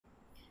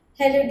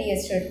Hello dear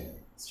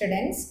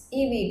students,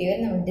 this video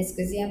we will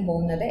discuss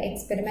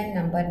experiment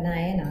number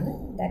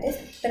 9, that is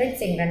thread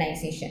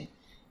synchronization.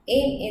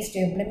 Aim is to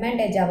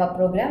implement a Java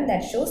program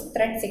that shows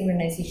thread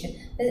synchronization.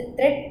 The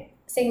thread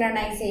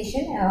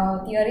synchronization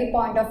theory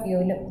point of view,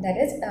 that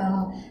is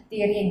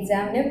theory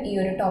exam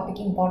this topic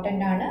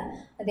important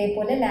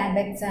adeypole lab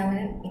exam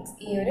this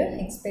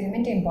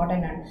experiment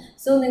important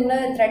so ningal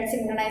thread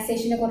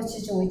synchronization kurichu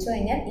choichu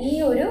kayal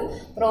ee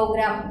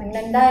program ningal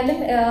endayalum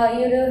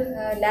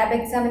lab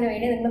exam nu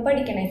vendi ningal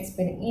padikkanam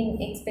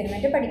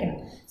experiment padikkanam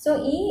so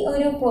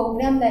ee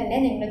program thanne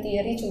ningal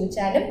theory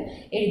choichaalum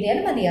ezhudiyal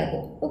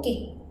madiyagum. Okay,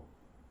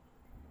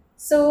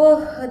 so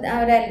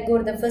I'll go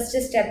to the first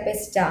step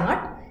is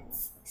start.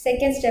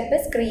 Second step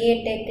is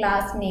create a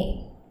class name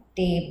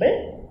table.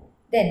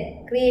 Then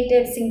create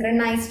a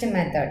synchronized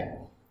method.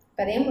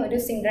 ഒരു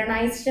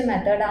synchronized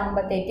method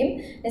ആകുമ്പോഴത്തേക്കും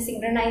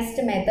synchronized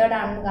method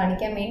ആണെന്ന്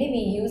കാണിക്കാൻ വേണ്ടി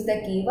we use the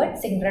keyword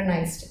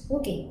synchronized.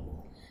 Okay,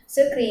 so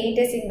create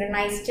a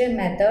synchronized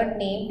method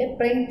named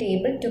print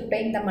table to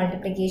print the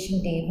multiplication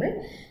table.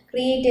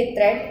 Create a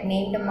thread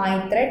named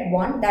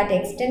myThread1 that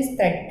extends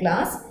thread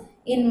class.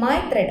 In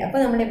myThread, അപ്പോൾ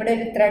നമ്മൾ ഇവിടെ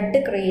ഒരു thread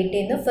create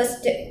ചെയ്യുന്നു.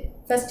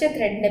 First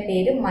ത്രെഡിൻ്റെ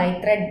പേര്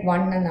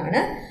myThread1 എന്നാണ്.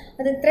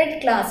 അത് thread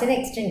ക്ലാസ്സിന്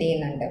എക്സ്റ്റെൻഡ്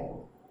ചെയ്യുന്നുണ്ട്.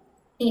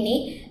 ഇനി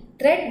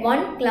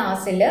thread1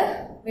 ക്ലാസ്സിൽ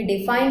we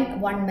define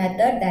one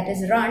method that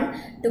is run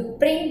to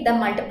print the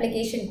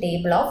multiplication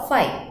table of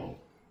 5.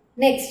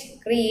 Next,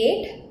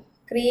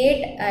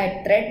 create a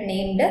thread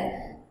named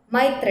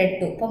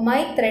myThread2. അപ്പോൾ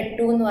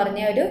myThread2 എന്ന്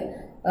പറഞ്ഞ ഒരു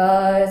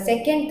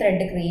സെക്കൻഡ്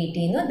ത്രെഡ് ക്രിയേറ്റ്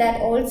ചെയ്യുന്നു. that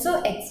also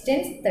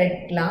extends thread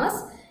class.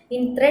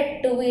 In thread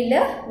 2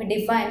 we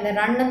define the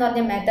run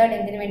method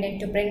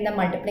to print the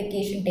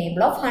multiplication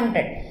table of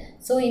 100.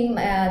 So in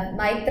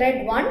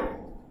myThread1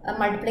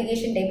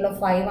 multiplication table of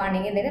 5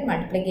 and then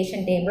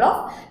multiplication table of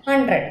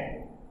 100.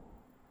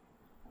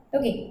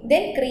 Okay,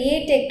 then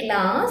create a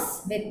class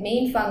with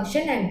main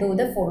function and do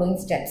the following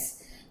steps.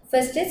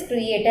 First is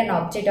create an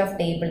object of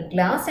table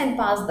class and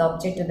pass the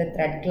object to the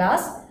thread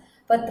class.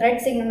 For thread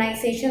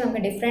synchronization, we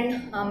have different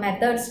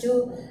methods to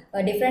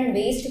different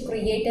ways to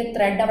create a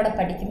thread.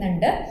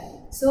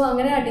 So,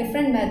 we have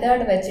different method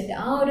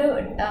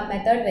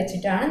method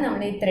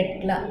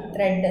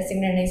thread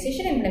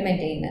synchronization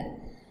implement.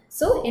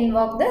 So,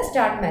 invoke the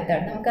start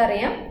method.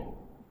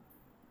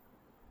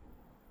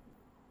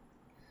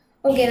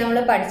 Okay,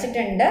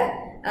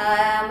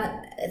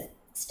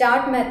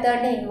 start method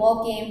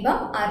invoke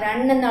run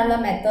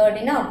method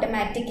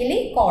automatically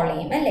call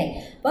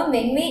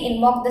when we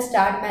invoke the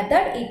start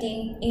method, it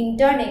in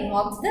turn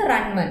invokes the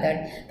run method.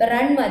 The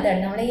run method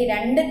we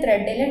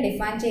thread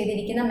define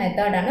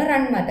method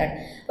run method.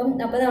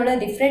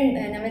 Different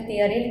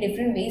theory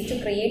different ways to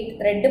create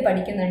thread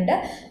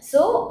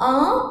so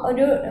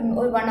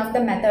one of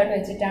the method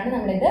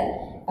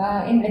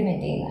implement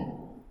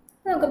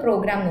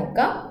program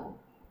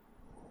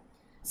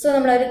so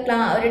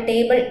we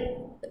table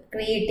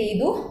create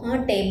table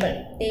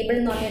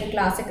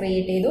class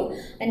create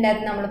and that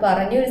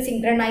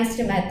synchronized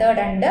method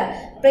and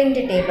print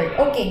table.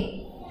 Okay,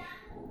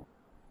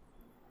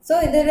 so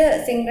this is a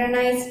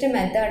synchronized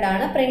method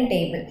and print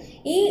table.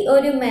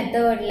 This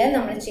method we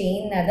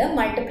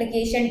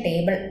multiplication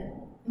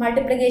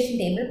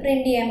table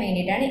print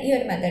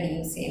this method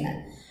use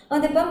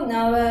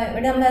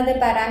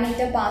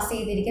parameter pass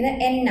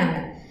n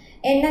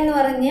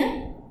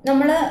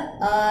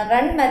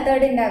run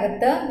method in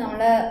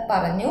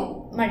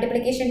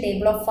multiplication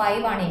table of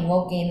 5 ആണ്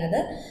invoke ചെയ്യുന്നത്.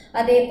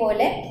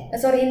 അതേപോലെ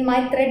in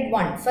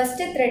myThread1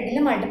 first thread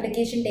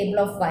multiplication table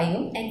of 5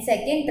 and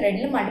second thread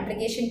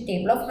multiplication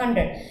table of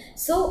 100.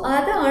 so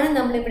അതാണ്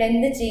നമ്മൾ ഇവിടെ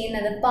എന്ത്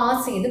ചെയ്യുന്നത്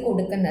pass ചെയ്തു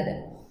കൊടുക്കുന്നത്.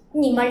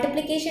 ഇനി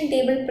multiplication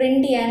table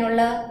print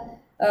ചെയ്യാനുള്ള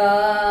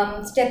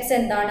steps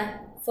എന്താണ്?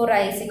 for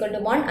I is equal to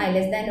 1, I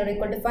less than or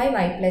equal to 5,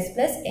 I plus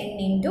plus n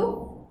into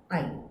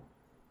I.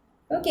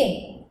 okay,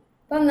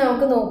 അപ്പോൾ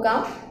നമുക്ക് നോക്കാം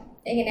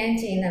എങ്ങനെയാണ്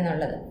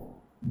ചെയ്യുന്നതെന്നുള്ളത്.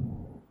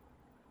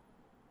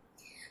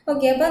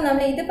 ഓക്കെ, അപ്പോൾ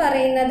നമ്മൾ ഇത്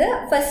പറയുന്നത്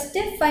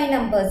ഫസ്റ്റ് 5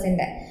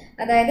 നമ്പേഴ്സിൻ്റെ,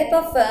 അതായത്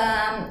ഇപ്പോൾ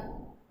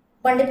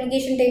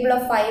മൾട്ടിപ്ലിക്കേഷൻ ടേബിൾ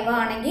ഓഫ് 5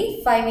 ആണെങ്കിൽ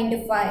 5 into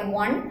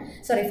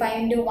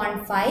 1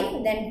 5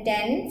 then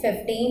 10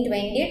 15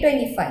 20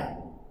 25.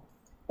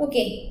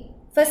 Okay,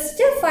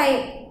 first 5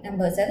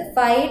 numbers അത്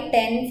 5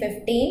 10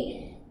 15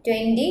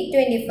 20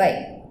 25.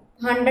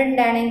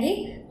 100 ആണെങ്കിൽ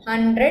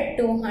 100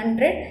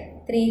 200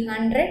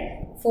 300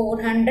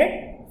 400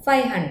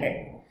 500.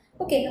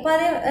 ഓക്കെ, അപ്പോൾ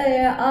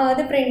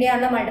അത് പ്രിൻ്റ്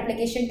ചെയ്യാനുള്ള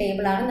മൾട്ടിപ്ലിക്കേഷൻ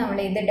ടേബിളാണ് നമ്മൾ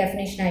ഇത്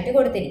ഡെഫിനേഷനായിട്ട്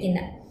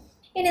കൊടുത്തിരിക്കുന്നത്.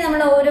 ഇനി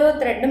നമ്മൾ ഓരോ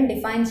ത്രെഡും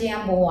ഡിഫൈൻ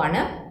ചെയ്യാൻ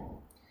പോവുകയാണ്.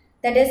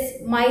 That is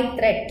my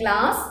thread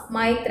class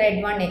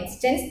myThread1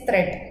 extends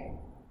thread.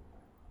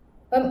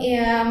 അപ്പം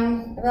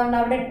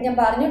അവിടെ ഞാൻ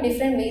പറഞ്ഞു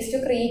different ways to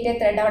create a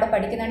threat അവിടെ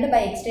പഠിക്കുന്നുണ്ട്.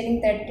 By extending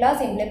thread class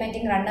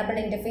implementing runnable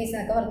interface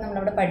എന്നൊക്കെ പറഞ്ഞ്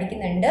നമ്മളവിടെ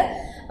പഠിക്കുന്നുണ്ട്.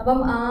 അപ്പം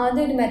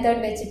അതൊരു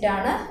മെത്തേഡ്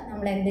വെച്ചിട്ടാണ്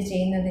നമ്മൾ എന്ത്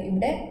ചെയ്യുന്നത്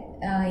ഇവിടെ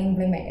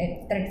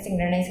thread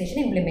synchronization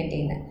implement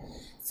ചെയ്യുന്നത്.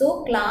 So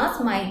class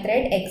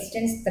myThread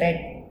extends thread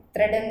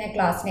thread എന്ന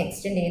ക്ലാസ്സിനെ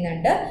എക്സ്റ്റെൻഡ്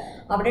ചെയ്യുന്നുണ്ട്.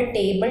 അവിടെ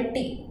ടേബിൾ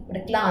ടി,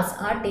 ഇവിടെ ക്ലാസ്,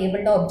 ആ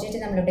ടേബിളിൻ്റെ ഒബ്ജക്റ്റ്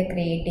നമ്മളിവിടെ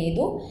ക്രിയേറ്റ്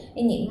ചെയ്തു.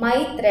 ഇനി my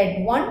thread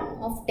 1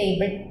 of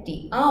table T,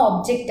 ആ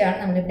ഒബ്ജക്റ്റാണ്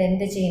നമ്മളിവിടെ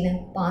എന്ത് ചെയ്യുന്നത്,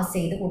 പാസ്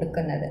ചെയ്ത്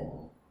കൊടുക്കുന്നത്.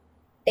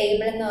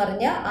 ടേബിൾ എന്ന്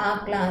പറഞ്ഞാൽ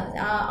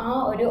ആ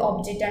ഒരു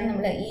ഒബ്ജക്റ്റാണ്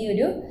നമ്മൾ ഈ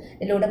ഒരു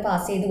ഇതിലൂടെ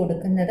പാസ് ചെയ്ത്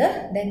കൊടുക്കുന്നത്.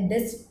 Then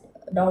this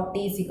dot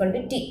T is equal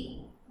to T.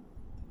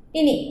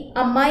 ഇനി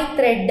മൈ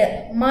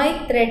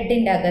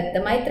ത്രെഡിൻ്റെ അകത്ത്,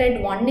 മൈ ത്രെഡ്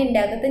 1ൻ്റെ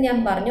അകത്ത് ഞാൻ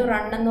പറഞ്ഞു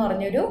റൺ എന്ന്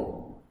പറഞ്ഞൊരു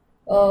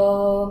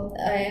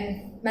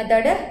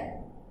മെത്തേഡ്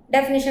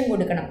ഡെഫിനിഷൻ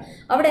കൊടുക്കണം.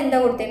 അവിടെ എന്താ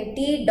കൊടുത്തത്,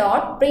 T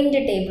dot print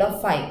table of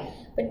 5.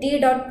 അപ്പോൾ T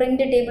dot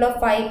print table of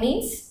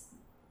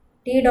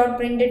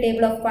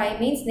 5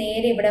 means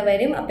നേരെ ഇവിടെ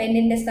വരും. അപ്പോൾ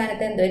എന്നിൻ്റെ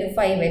സ്ഥാനത്ത് എന്ത് വരും,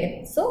 5 വരും.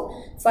 സോ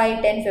 5,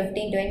 10,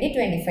 15, 20,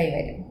 25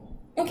 വരും.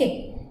 ഓക്കെ,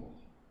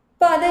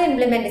 അപ്പോൾ അത്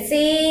ഇംപ്ലിമെൻറ്റ്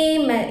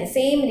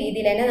സെയിം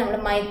രീതിയിൽ തന്നെ നമ്മൾ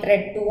മൈ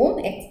ത്രെഡ് 2ഉം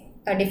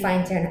ഡിഫൈൻ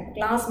ചെയ്യണം.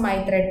 Class my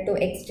thread 2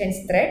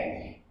 extends thread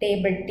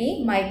table T,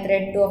 my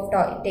thread 2 of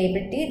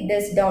table T,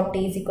 this dot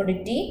T is equal to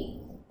T.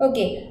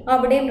 Okay,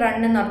 അവിടെയും റൺ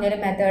എന്ന് പറഞ്ഞൊരു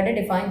മെത്തേഡ്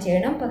ഡിഫൈൻ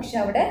ചെയ്യണം. പക്ഷെ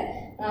അവിടെ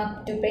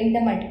to print the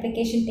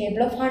multiplication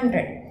table of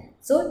 100.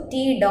 So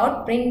T dot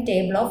print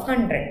table of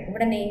 100.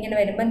 ഇവിടെ ഇങ്ങനെ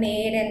വരുമ്പോൾ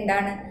നേരെ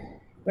എന്താണ്,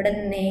 ഇവിടെ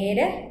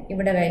നേരെ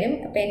ഇവിടെ വരും.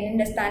 അപ്പോൾ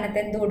എന്നിൻ്റെ സ്ഥാനത്ത്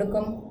എന്ത്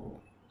കൊടുക്കും,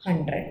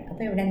 100.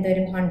 അപ്പോൾ ഇവിടെ എന്ത്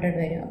വരും, 100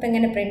 വരും. അപ്പോൾ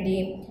എങ്ങനെ പ്രിൻറ്റ്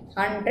ചെയ്യും,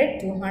 100,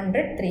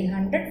 200,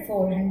 300,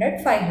 400,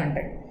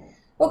 500.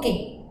 ഓക്കെ,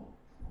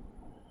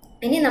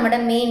 ഇനി നമ്മുടെ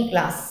മെയിൻ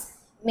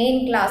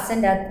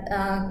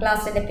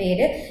ക്ലാസ്സിൻ്റെ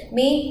പേര്,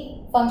 മെയിൻ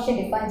ഫംഗ്ഷൻ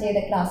ഡിഫൈൻ ചെയ്ത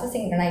ക്ലാസ്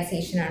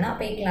സിങ്ക്രണൈസേഷൻ ആണ്.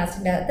 അപ്പോൾ ഈ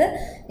ക്ലാസ്സിൻ്റെ അകത്ത്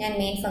ഞാൻ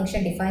മെയിൻ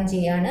ഫംഗ്ഷൻ ഡിഫൈൻ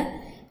ചെയ്യുകയാണ്.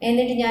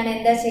 എന്നിട്ട് ഞാൻ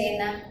എന്താ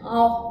ചെയ്യുന്ന, ആ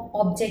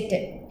ഒബ്ജക്റ്റ്,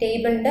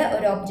 ടേബിളിൻ്റെ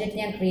ഒരു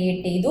ഒബ്ജക്റ്റ് ഞാൻ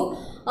ക്രിയേറ്റ് ചെയ്തു.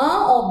 ആ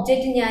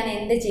ഒബ്ജക്റ്റ് ഞാൻ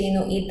എന്ത്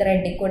ചെയ്യുന്നു, ഈ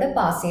ത്രെഡിൽ കൂടെ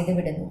പാസ് ചെയ്ത്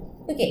വിടുന്നു.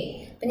 ഓക്കെ,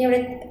 അപ്പം ഞാൻ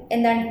ഇവിടെ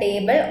എന്താണ്,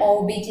 table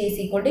OBJ is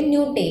equal to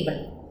new table.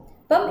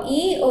 അപ്പം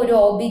ഈ ഒരു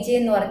OBJ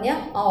എന്ന് പറഞ്ഞ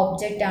ആ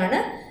ഒബ്ജക്റ്റാണ്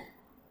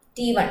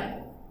T1.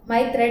 മൈ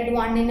ത്രെഡ്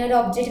 1ന് ഒരു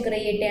ഒബ്ജക്റ്റ്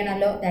ക്രിയേറ്റ്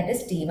ചെയ്യണമല്ലോ, that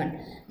is T1.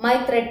 My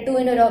thread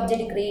 2ന് ഒരു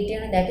ഒബ്ജക്റ്റ് ക്രിയേറ്റ്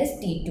ചെയ്യണം, ദാറ്റ് ഇസ്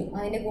T2.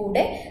 അതിൻ്റെ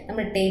കൂടെ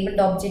നമ്മൾ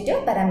ടേബിളിൻ്റെ ഒബ്ജക്റ്റ്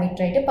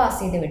പാരാമീറ്ററായിട്ട് പാസ്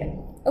ചെയ്ത് വിടും.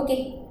 ഓക്കെ,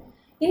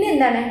 ഇനി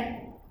എന്താണ്,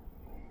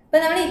 ഇപ്പോൾ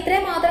നമ്മൾ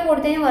ഇത്രയും മാത്രം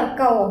കൊടുത്തു കഴിഞ്ഞാൽ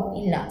വർക്കാവോ,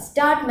 ഇല്ല.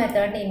 സ്റ്റാർട്ട്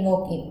മെത്തേഡിനെ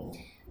ഇൻവോക്ക് ചെയ്യും.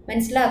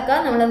 മനസ്സിലാക്കുക,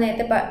 നമ്മൾ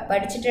നേരത്തെ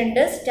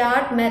പഠിച്ചിട്ടുണ്ട്.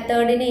 സ്റ്റാർട്ട്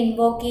മെത്തേഡിനെ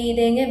ഇൻവോക്ക്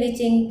ചെയ്ത് കഴിഞ്ഞാൽ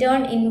which in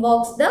turn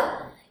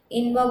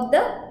invoke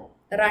the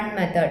run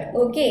method.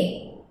 Okay,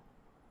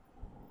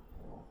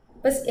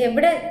 അപ്പോൾ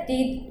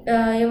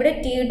എവിടെ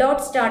ടി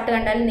ഡോട്ട് സ്റ്റാർട്ട്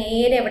കണ്ടാൽ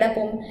നേരെ എവിടെ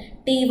പോകും,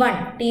 T1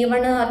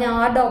 എന്ന് പറഞ്ഞാൽ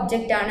ആരുടെ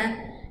ഒബ്ജക്റ്റ് ആണ്,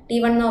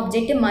 T1 എന്ന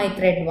ഒബ്ജക്റ്റ് മൈ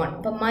ത്രെഡ് 1.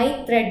 അപ്പോൾ മൈ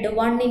ത്രെഡ്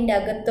 1ൻ്റെ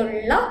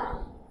അകത്തുള്ള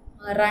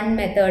റൺ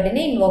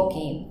മെത്തേഡിനെ ഇൻവോക്ക്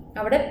ചെയ്യും.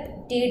 അവിടെ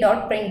T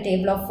dot print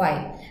table of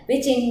 5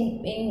 which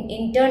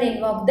in turn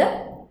invoke the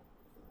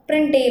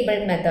print table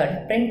method.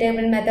 Print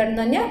table method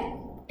എന്ന് പറഞ്ഞാൽ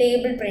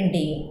ടേബിൾ പ്രിൻറ്റ്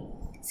ചെയ്യും.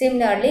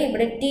 സിമിലർലി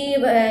ഇവിടെ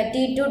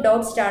T2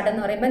 ഡോട്ട് സ്റ്റാർട്ട്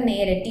എന്ന് പറയുമ്പോൾ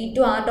നേരെ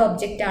T2 ആരുടെ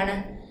ഒബ്ജക്റ്റ് ആണ്,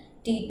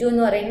 T2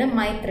 എന്ന് പറയുന്നത്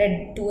മൈ ത്രെഡ്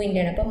 2ൻ്റെ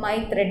ആണ്. അപ്പോൾ മൈ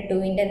ത്രെഡ്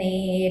 2ൻ്റെ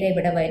നേരെ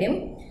ഇവിടെ വരും.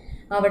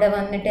 അവിടെ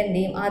വന്നിട്ട് എന്ത്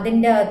ചെയ്യും,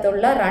 അതിൻ്റെ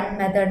അകത്തുള്ള റൺ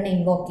മെത്തേഡിനെ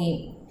ഇൻവോക്ക്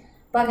ചെയ്യും.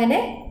 അപ്പോൾ അങ്ങനെ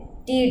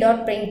T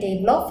dot print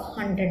table of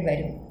 100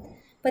 വരും.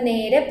 അപ്പോൾ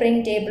നേരെ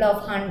പ്രിൻറ്റ് ടേബിൾ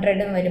ഓഫ്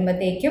 100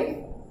 വരുമ്പോഴത്തേക്കും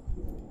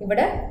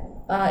ഇവിടെ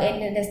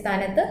എന്നിൻ്റെ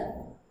സ്ഥാനത്ത്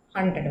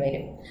 100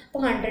 വരും.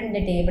 അപ്പോൾ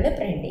 100ൻ്റെ ടേബിൾ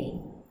പ്രിൻറ്റ് ചെയ്യും.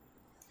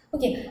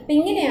 ഓക്കെ, അപ്പോൾ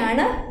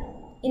ഇങ്ങനെയാണ്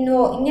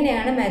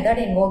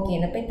മെത്തേഡ് ഇൻവോക്ക്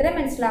ചെയ്യുന്നത്. അപ്പോൾ ഇത്രയും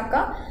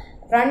മനസ്സിലാക്കുക.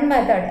 റൺ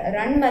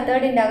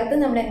മെത്തേഡിൻ്റെ അകത്ത്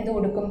നമ്മൾ എന്ത്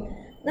കൊടുക്കും,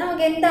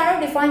 നമുക്ക് എന്താണോ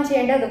ഡിഫൈൻ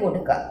ചെയ്യേണ്ടത് അത്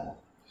കൊടുക്കുക.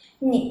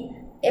 ഇനി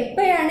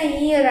എപ്പോഴാണ്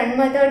ഈ റൺ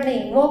മെത്തേഡിനെ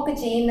ഇൻവോക്ക്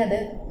ചെയ്യുന്നത്,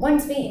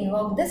 once we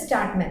invoke the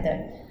start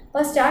method.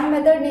 അപ്പോൾ സ്റ്റാർട്ട്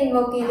മെത്തേഡിനെ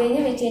ഇൻവോക്ക് ചെയ്ത്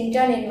കഴിഞ്ഞാൽ which in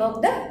turn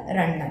invoke the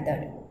run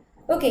method.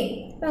 Okay,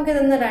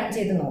 നമുക്കിതൊന്ന് റൺ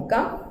ചെയ്ത്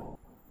നോക്കാം.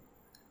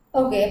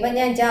 ഓക്കെ, അപ്പോൾ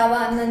ഞാൻ ജാവ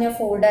എന്ന് പറഞ്ഞ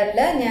ഫോൾഡറിൽ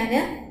ഞാൻ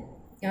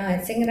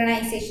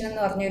സിങ്ക്രണൈസേഷൻ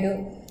എന്ന് പറഞ്ഞൊരു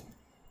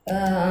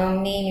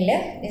നെയിമിൽ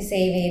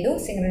സേവ് ചെയ്തു,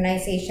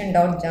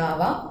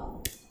 synchronization.java.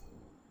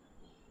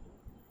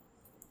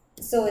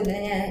 സോ ഇതിന്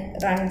ഞാൻ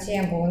റൺ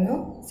ചെയ്യാൻ പോകുന്നു.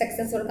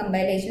 Successful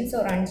compilation. സോ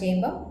റൺ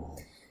ചെയ്യുമ്പോൾ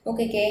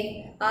ഓക്കെ,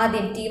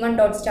 ആദ്യം T1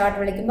 ഡോട്ട് സ്റ്റാർട്ട്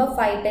വിളിക്കുമ്പോൾ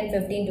 5, 10,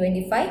 15,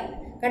 25.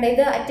 കണ്ട,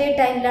 ഇത് അറ്റ് എ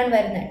ടൈമിലാണ്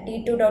വരുന്നത്.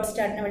 T2 ഡോട്ട്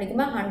സ്റ്റാർട്ടിനെ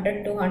വിളിക്കുമ്പോൾ 100,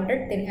 200,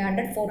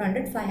 300,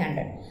 400,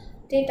 500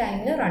 അറ്റ് എ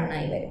ടൈമിൽ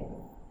റണ്ണായി വരും.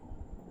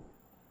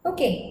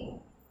 ഓക്കെ,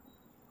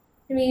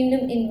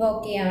 വീണ്ടും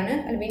ഇൻവോക്ക് ചെയ്യാണ്,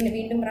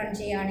 വീണ്ടും റൺ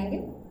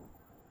ചെയ്യുകയാണെങ്കിൽ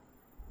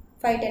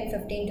 5, 10,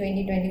 15,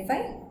 20,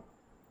 25,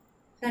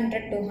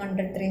 100,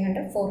 200,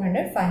 300,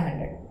 400,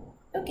 500.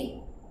 Okay.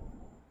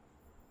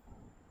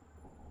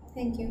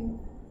 Thank you.